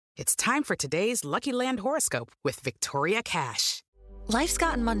It's time for today's Lucky Land horoscope with Victoria Cash. Life's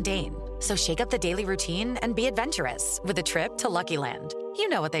gotten mundane, so shake up the daily routine and be adventurous with a trip to Lucky Land. You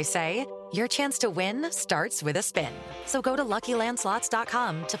know what they say, your chance to win starts with a spin. So go to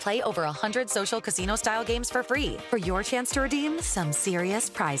LuckyLandSlots.com to play over 100 social casino-style games for free for your chance to redeem some serious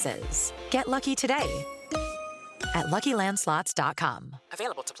prizes. Get lucky today at LuckyLandSlots.com.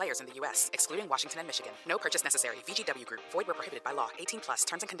 Available to players in the U.S., excluding Washington and Michigan. No purchase necessary. VGW Group. Void where prohibited by law. 18+.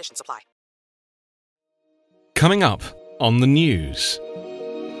 Terms and conditions apply. Coming up on the news.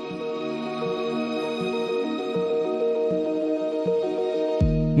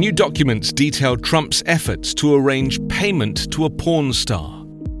 New documents detail Trump's efforts to arrange payment to a porn star.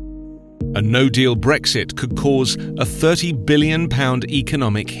 A no-deal Brexit could cause a £30 billion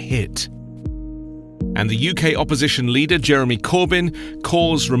economic hit. And the UK opposition leader Jeremy Corbyn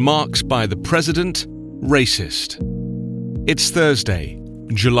calls remarks by the president racist. It's Thursday,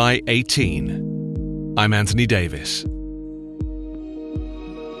 July 18. I'm Anthony Davis.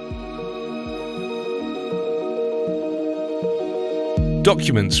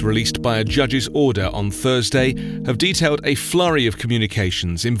 Documents released by a judge's order on Thursday have detailed a flurry of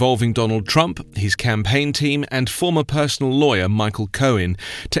communications involving Donald Trump, his campaign team, and former personal lawyer Michael Cohen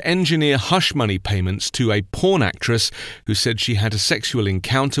to engineer hush money payments to a porn actress who said she had a sexual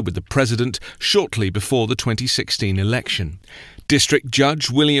encounter with the president shortly before the 2016 election. District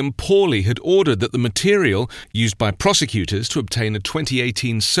Judge William Pawley had ordered that the material used by prosecutors to obtain a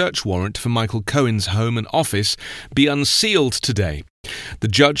 2018 search warrant for Michael Cohen's home and office be unsealed today. The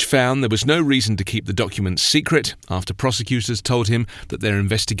judge found there was no reason to keep the documents secret after prosecutors told him that their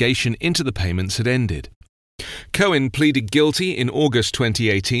investigation into the payments had ended. Cohen pleaded guilty in August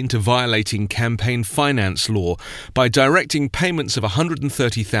 2018 to violating campaign finance law by directing payments of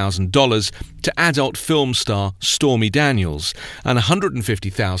 $130,000 to adult film star Stormy Daniels and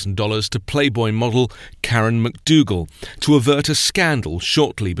 $150,000 to Playboy model Karen McDougal to avert a scandal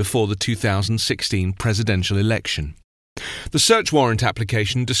shortly before the 2016 presidential election. The search warrant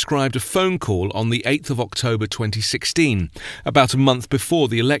application described a phone call on the 8th of October 2016, about a month before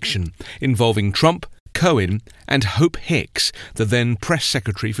the election, involving Trump, Cohen, and Hope Hicks, the then press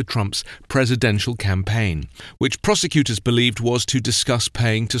secretary for Trump's presidential campaign, which prosecutors believed was to discuss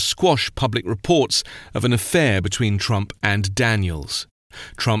paying to squash public reports of an affair between Trump and Daniels.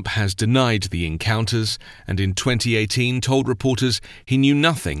 Trump has denied the encounters and in 2018 told reporters he knew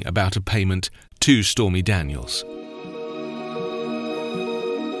nothing about a payment to Stormy Daniels.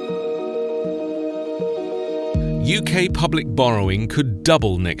 UK public borrowing could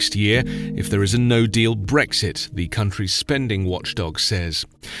double next year if there is a no-deal Brexit, the country's spending watchdog says.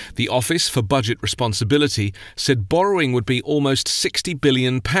 The Office for Budget Responsibility said borrowing would be almost £60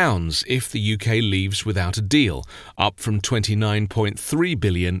 billion if the UK leaves without a deal, up from £29.3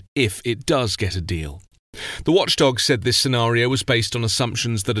 billion if it does get a deal. The watchdog said this scenario was based on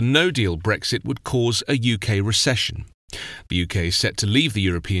assumptions that a no-deal Brexit would cause a UK recession. The UK is set to leave the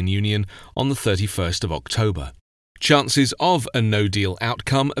European Union on the 31st of October. Chances of a no-deal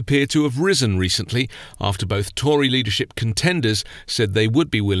outcome appear to have risen recently after both Tory leadership contenders said they would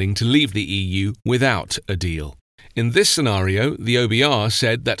be willing to leave the EU without a deal. In this scenario, the OBR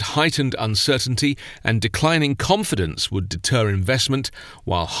said that heightened uncertainty and declining confidence would deter investment,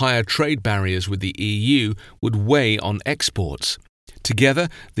 while higher trade barriers with the EU would weigh on exports. Together,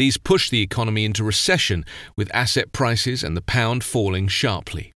 these push the economy into recession, with asset prices and the pound falling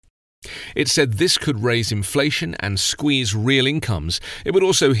sharply. It said this could raise inflation and squeeze real incomes. It would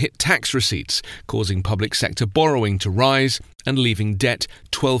also hit tax receipts, causing public sector borrowing to rise and leaving debt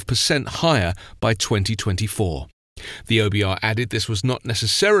 12% higher by 2024. The OBR added this was not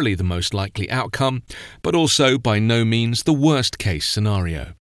necessarily the most likely outcome, but also by no means the worst-case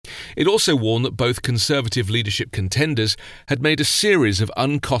scenario. It also warned that both Conservative leadership contenders had made a series of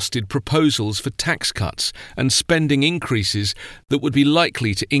uncosted proposals for tax cuts and spending increases that would be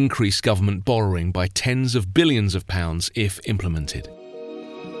likely to increase government borrowing by tens of billions of pounds if implemented.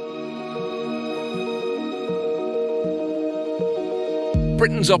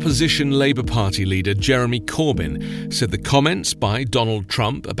 Britain's opposition Labour Party leader Jeremy Corbyn said the comments by Donald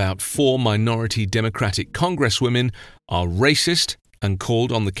Trump about 4 minority Democratic congresswomen are racist and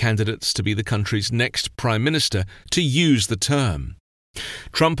called on the candidates to be the country's next Prime Minister to use the term.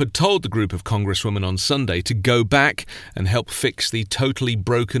 Trump had told the group of congresswomen on Sunday to go back and help fix the totally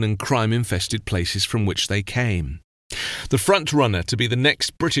broken and crime-infested places from which they came. The front-runner to be the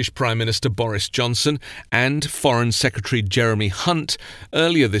next British Prime Minister Boris Johnson and Foreign Secretary Jeremy Hunt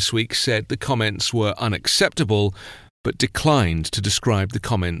earlier this week said the comments were unacceptable, but declined to describe the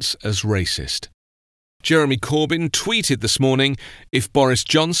comments as racist. Jeremy Corbyn tweeted this morning, "If Boris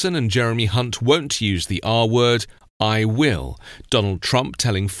Johnson and Jeremy Hunt won't use the R word, I will." Donald Trump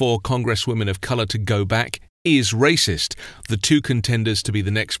telling 4 congresswomen of colour to go back is racist. The 2 contenders to be the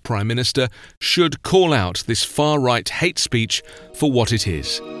next Prime Minister should call out this far-right hate speech for what it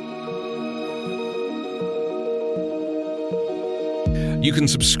is. You can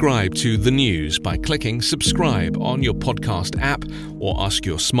subscribe to The News by clicking subscribe on your podcast app or ask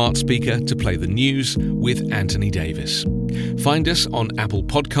your smart speaker to play The News with Anthony Davis. Find us on Apple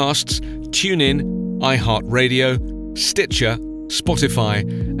Podcasts, TuneIn, iHeartRadio, Stitcher, Spotify,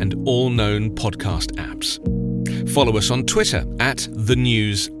 and all known podcast apps. Follow us on Twitter at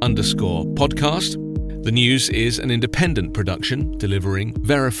 @thenews_podcast. The News is an independent production delivering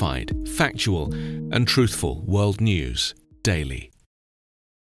verified, factual, and truthful world news daily.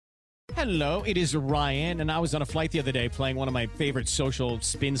 Hello, it is Ryan, and I was on a flight the other day playing one of my favorite social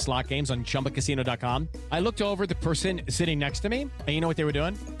spin slot games on ChumbaCasino.com. I looked over at the person sitting next to me, and you know what they were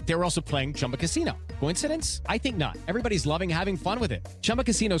doing? They were also playing Chumba Casino. Coincidence? I think not. Everybody's loving having fun with it. Chumba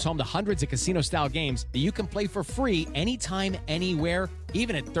Casino is home to hundreds of casino-style games that you can play for free anytime, anywhere,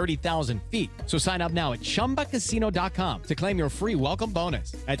 even at 30,000 feet. So sign up now at ChumbaCasino.com to claim your free welcome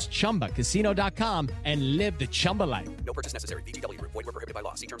bonus. That's ChumbaCasino.com and live the Chumba life. No purchase necessary. VGW Group. Void where prohibited by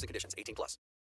law. See terms and conditions. 18+.